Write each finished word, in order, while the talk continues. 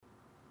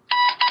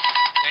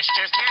English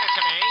just handed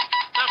to me.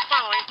 The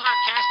following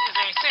podcast is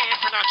a Sam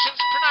Productions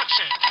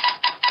production.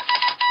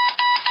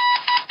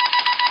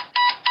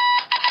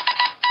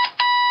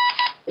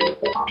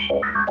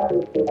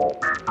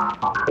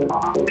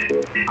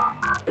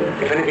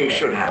 If anything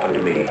should happen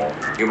to me,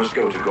 you must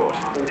go to court.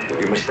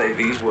 You must say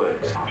these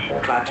words: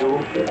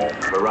 Klaatu,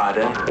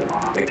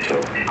 Barada,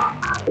 Victo.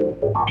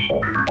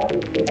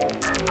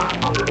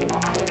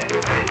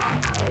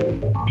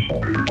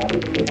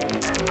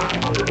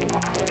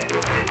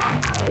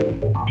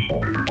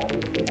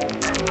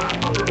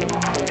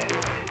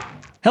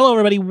 Hello,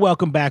 everybody.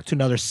 Welcome back to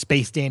another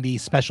Space Dandy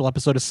special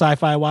episode of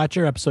Sci-Fi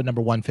Watcher, episode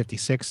number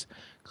 156.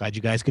 Glad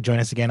you guys could join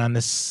us again on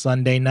this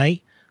Sunday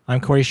night.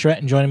 I'm Corey Schrett,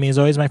 and joining me as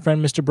always, my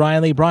friend Mr.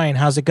 Brian Lee. Brian,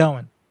 how's it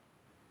going?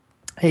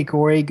 Hey,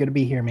 Corey. Good to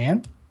be here,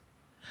 man.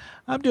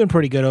 I'm doing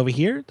pretty good over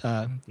here.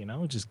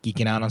 Just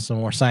geeking out on some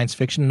more science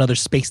fiction. Another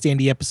Space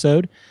Dandy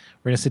episode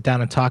we're going to sit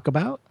down and talk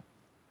about.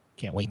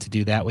 Can't wait to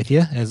do that with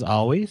you, as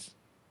always.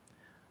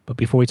 But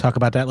before we talk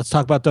about that, let's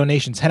talk about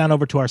donations. Head on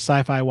over to our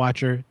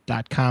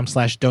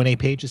sci-fiwatcher.com/donate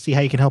page to see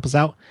how you can help us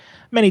out.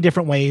 Many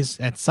different ways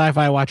at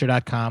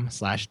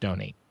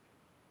sci-fiwatcher.com/donate.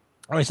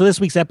 All right, so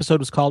this week's episode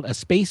was called A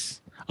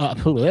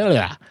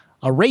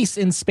Race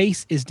in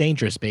Space is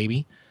Dangerous,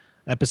 Baby.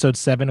 Episode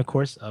 7, of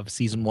course, of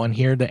Season 1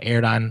 here that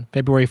aired on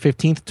February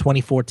 15th,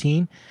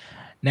 2014.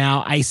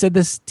 Now, I said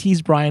this,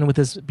 teased Brian with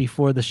this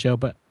before the show,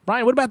 but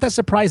Brian, what about that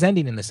surprise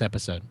ending in this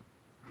episode?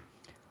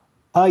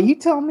 You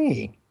tell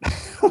me.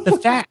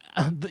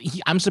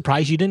 I'm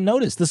surprised you didn't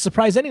notice the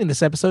surprise ending in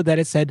this episode that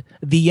it said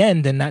the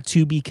end and not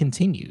to be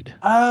continued.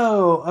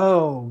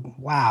 Oh,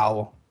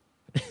 wow.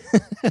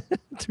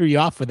 Threw you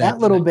off with that. That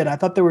little bit. I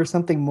thought there was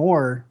something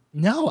more.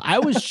 No, I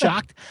was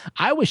shocked.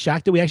 I was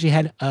shocked that we actually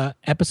had an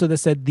episode that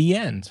said the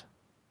end.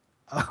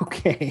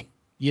 Okay.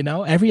 You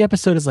know, every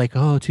episode is like,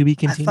 oh, to be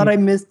continued. I thought I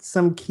missed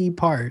some key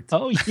parts.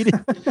 Oh, you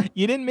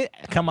didn't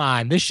come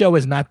on. This show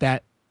is not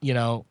that,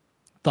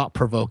 thought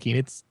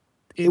provoking.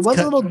 It was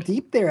a little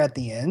deep there at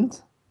the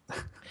end.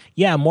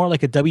 Yeah, more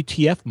like a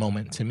WTF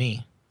moment to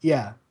me.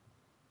 Yeah.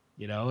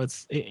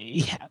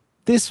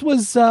 This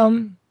was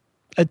a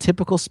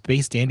typical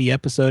Space Dandy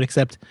episode,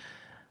 except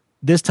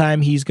this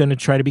time he's going to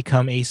try to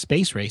become a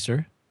space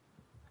racer.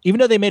 Even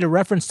though they made a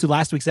reference to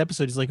last week's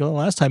episode, he's like, "Oh,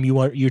 last time you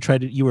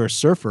were a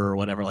surfer or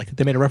whatever." Like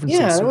they made a reference.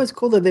 Yeah, it was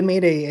cool that they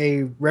made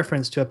a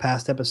reference to a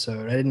past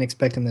episode. I didn't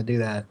expect him to do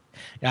that.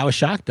 Yeah, I was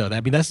shocked though.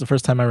 That's the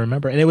first time I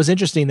remember, and it was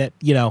interesting that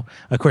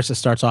of course, it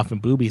starts off in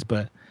boobies,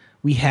 but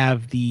we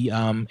have the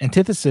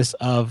antithesis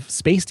of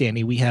Space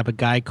Dandy. We have a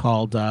guy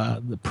called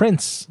the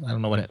Prince. I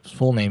don't know what his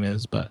full name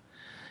is, but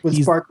with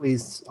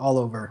sparklies all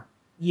over.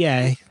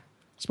 Yeah,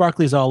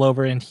 sparklies all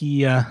over, and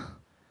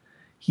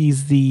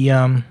he's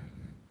the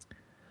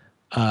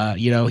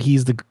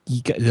he's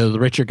the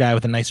richer guy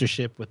with a nicer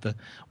ship with the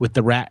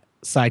rat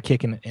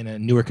sidekick and a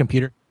newer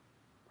computer.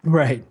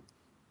 Right.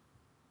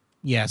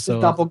 Yeah. So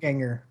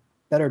doppelganger,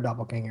 better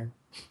doppelganger.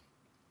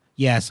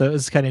 Yeah. So it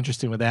was kind of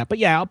interesting with that, but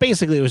yeah,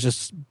 basically it was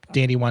just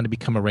Dandy wanted to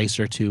become a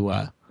racer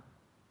to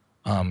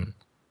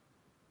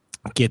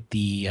get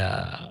the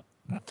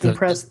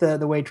impress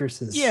the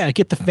waitresses. Yeah,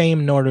 get the fame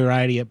and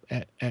notoriety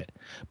at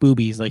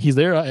boobies. Like he's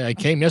there. I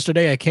came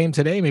yesterday. I came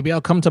today. Maybe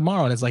I'll come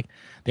tomorrow. And it's like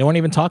they weren't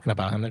even talking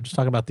about him. They're just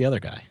talking about the other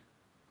guy.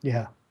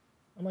 Yeah.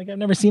 I'm like, I've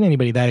never seen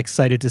anybody that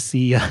excited to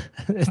see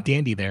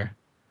Dandy there.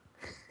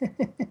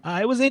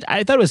 I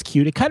thought it was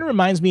cute. It kind of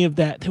reminds me of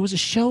that. There was a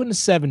show in the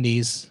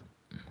 70s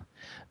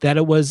that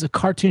it was a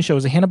cartoon show. It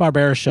was a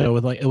Hanna-Barbera show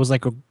with it was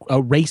like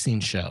a racing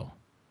show.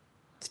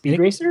 Speed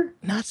Racer?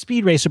 Not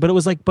Speed Racer, but it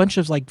was like a bunch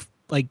of like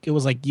it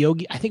was like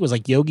Yogi. I think it was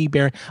like Yogi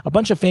Bear. A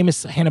bunch of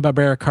famous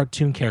Hanna-Barbera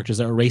cartoon characters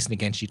that were racing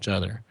against each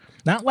other.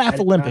 Not Laugh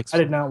Olympics. I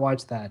did not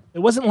watch that. It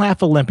wasn't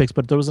Laugh Olympics,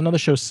 but there was another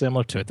show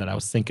similar to it that I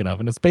was thinking of,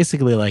 and it's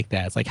basically like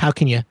that. It's like how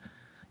can you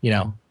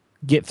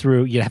get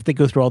through? You have to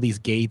go through all these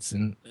gates,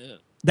 and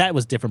that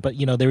was different. But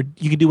you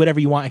could do whatever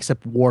you want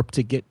except warp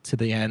to get to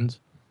the end.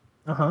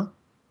 Uh-huh.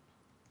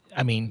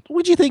 I mean,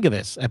 what'd you think of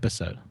this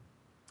episode?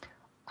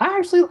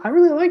 I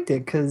really liked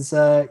it because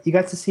you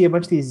got to see a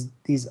bunch of these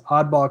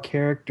oddball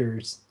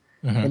characters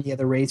and the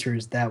other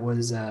racers. That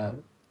was a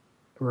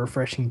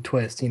refreshing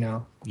twist,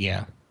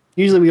 Yeah.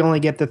 Usually we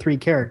only get the 3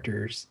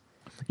 characters.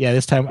 Yeah,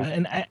 this time,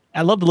 and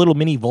I love the little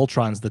mini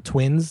Voltrons, the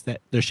twins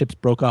that their ships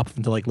broke off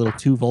into like little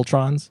 2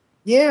 Voltrons.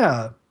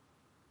 Yeah.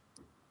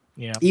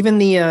 Yeah. Even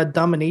the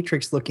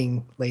dominatrix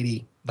looking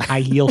lady. The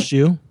high heel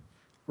shoe.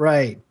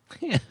 Right.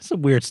 Yeah,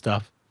 some weird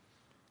stuff.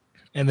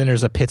 And then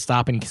there's a pit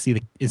stop, and you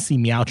can see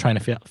Meow trying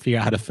to figure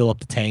out how to fill up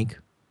the tank.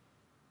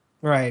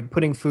 Right,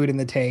 putting food in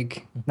the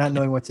tank, not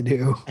knowing what to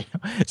do.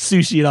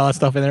 Sushi and all that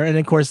stuff in there. And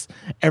of course,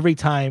 every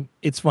time,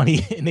 it's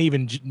funny, and they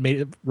even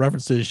made a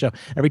reference to the show,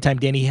 every time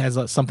Danny has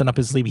something up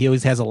his sleeve, he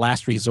always has a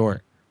last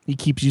resort. He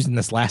keeps using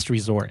this last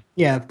resort.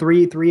 Yeah,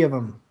 three of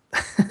them.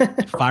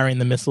 Firing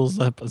the missiles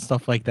up and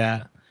stuff like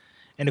that.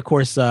 And of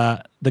course,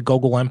 the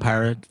Gogol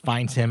Empire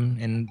finds him,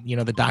 and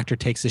the Doctor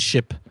takes his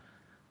ship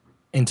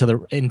into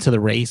the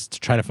race to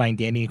try to find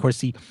Danny. Of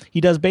course, he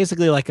does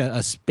basically like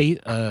a space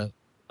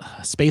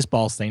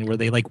Spaceballs thing where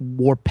they like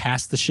warp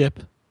past the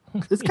ship.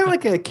 It's kind of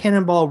like a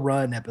Cannonball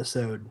Run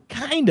episode.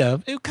 Kind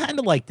of. It kind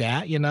of like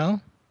that, you know?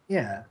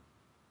 Yeah.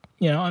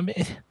 I mean,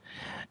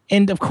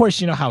 and of course,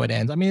 you know how it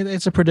ends. I mean,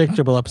 it's a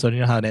predictable episode. You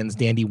know how it ends.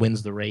 Dandy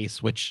wins the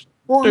race, which.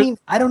 Well, I mean,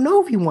 I don't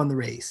know if he won the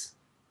race.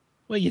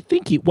 Well, you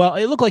think well,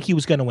 it looked like he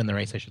was going to win the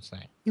race, I should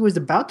say. He was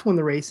about to win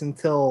the race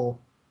until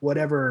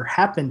whatever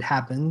happened.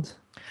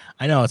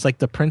 I know. It's like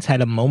the prince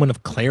had a moment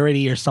of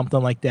clarity or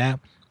something like that.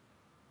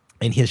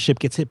 And his ship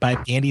gets hit by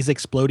Dandy's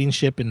exploding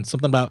ship, and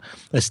something about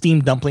a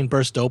steam dumpling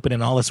burst open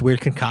and all this weird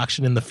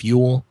concoction in the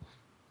fuel.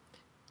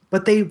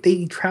 But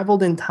they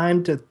traveled in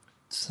time to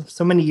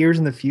so many years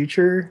in the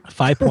future.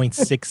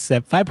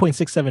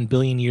 5.67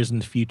 billion years in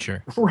the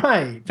future.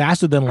 Right.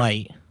 Faster than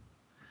light.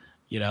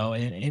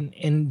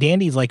 And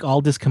Dandy's like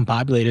all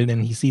discombobulated,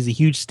 and he sees a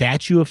huge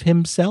statue of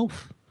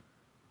himself.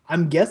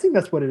 I'm guessing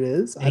that's what it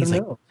is. I don't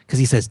know. Because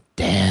he says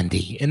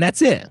Dandy, and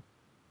that's it.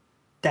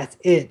 That's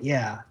it.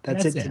 Yeah,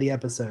 that's it to the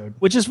episode.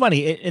 Which is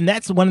funny, and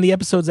that's one of the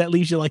episodes that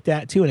leaves you like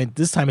that too. And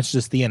this time it's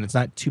just the end. It's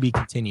not to be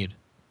continued.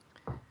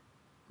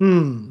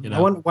 I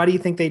wonder, why do you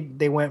think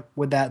they went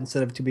with that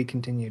instead of to be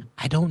continued?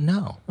 I don't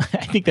know.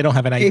 I think they don't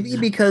have an idea. Maybe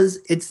because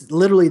it's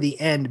literally the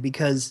end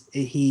because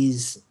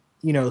he's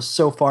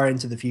so far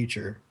into the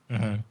future.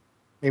 Mm-hmm.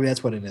 Maybe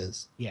that's what it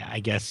is. Yeah, I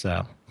guess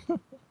so.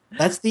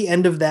 That's the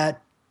end of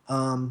that.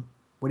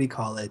 What do you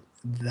call it?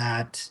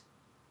 That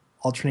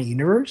alternate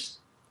universe.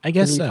 I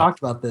guess we talked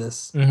about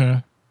this. Mm-hmm.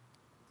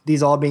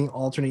 These all being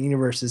alternate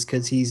universes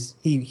because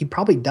he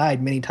probably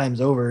died many times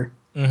over.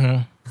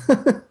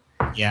 Mm-hmm.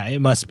 Yeah, it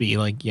must be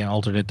like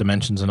alternate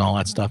dimensions and all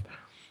that stuff.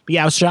 But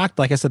yeah, I was shocked.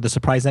 Like I said, the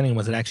surprise ending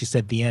was it actually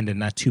said the end and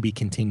not to be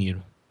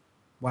continued.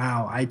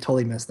 Wow, I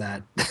totally missed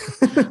that.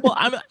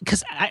 Well,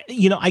 because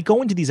I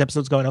go into these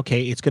episodes going,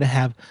 okay, it's going to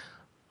have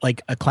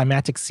like a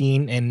climactic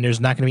scene, and there's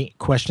not going to be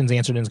questions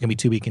answered, and it's going to be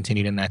to be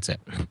continued, and that's it.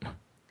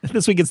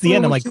 This week it's the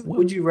end. I'm like,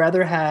 would you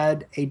rather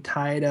had a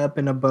tied up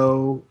in a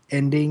bow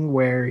ending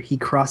where he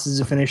crosses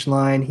the finish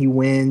line, he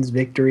wins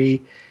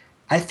victory?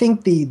 I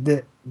think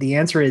the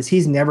answer is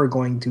he's never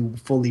going to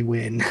fully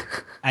win.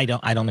 I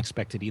don't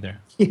expect it either.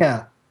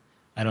 Yeah.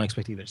 I don't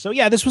expect either. So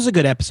yeah, this was a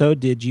good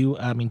episode. Did you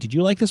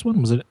like this one?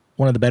 Was it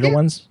one of the better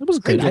ones? It was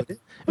good. It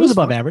was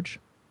above average.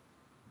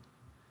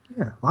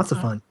 Yeah, lots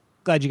of fun.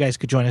 Glad you guys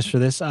could join us for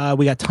this.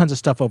 We got tons of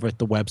stuff over at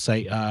the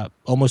website.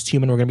 Almost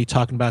Human, we're going to be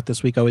talking about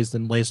this week. Always the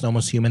latest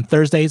Almost Human.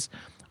 Thursdays,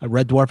 a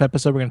Red Dwarf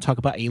episode. We're going to talk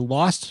about a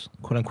lost,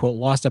 quote unquote,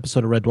 lost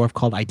episode of Red Dwarf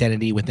called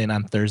Identity Within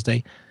on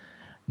Thursday.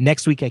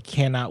 Next week, I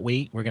cannot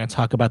wait. We're going to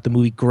talk about the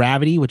movie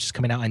Gravity, which is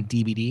coming out on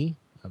DVD.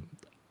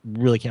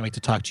 Really can't wait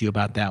to talk to you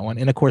about that one.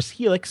 And of course,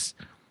 Helix,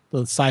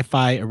 the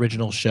sci-fi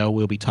original show,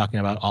 we'll be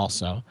talking about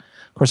also.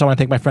 Of course, I want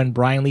to thank my friend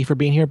Brian Lee for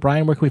being here.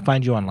 Brian, where can we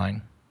find you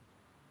online?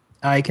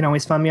 You can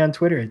always find me on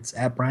Twitter. It's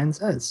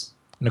 @BrianSays.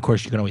 And of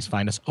course, you can always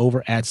find us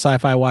over at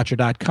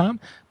sci-fiwatcher.com.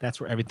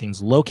 That's where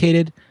everything's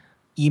located.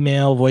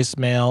 Email,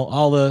 voicemail,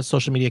 all the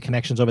social media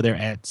connections over there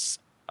at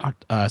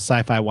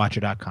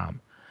sci-fiwatcher.com.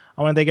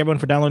 I want to thank everyone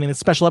for downloading this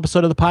special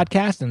episode of the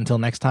podcast. And until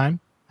next time,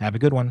 have a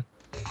good one.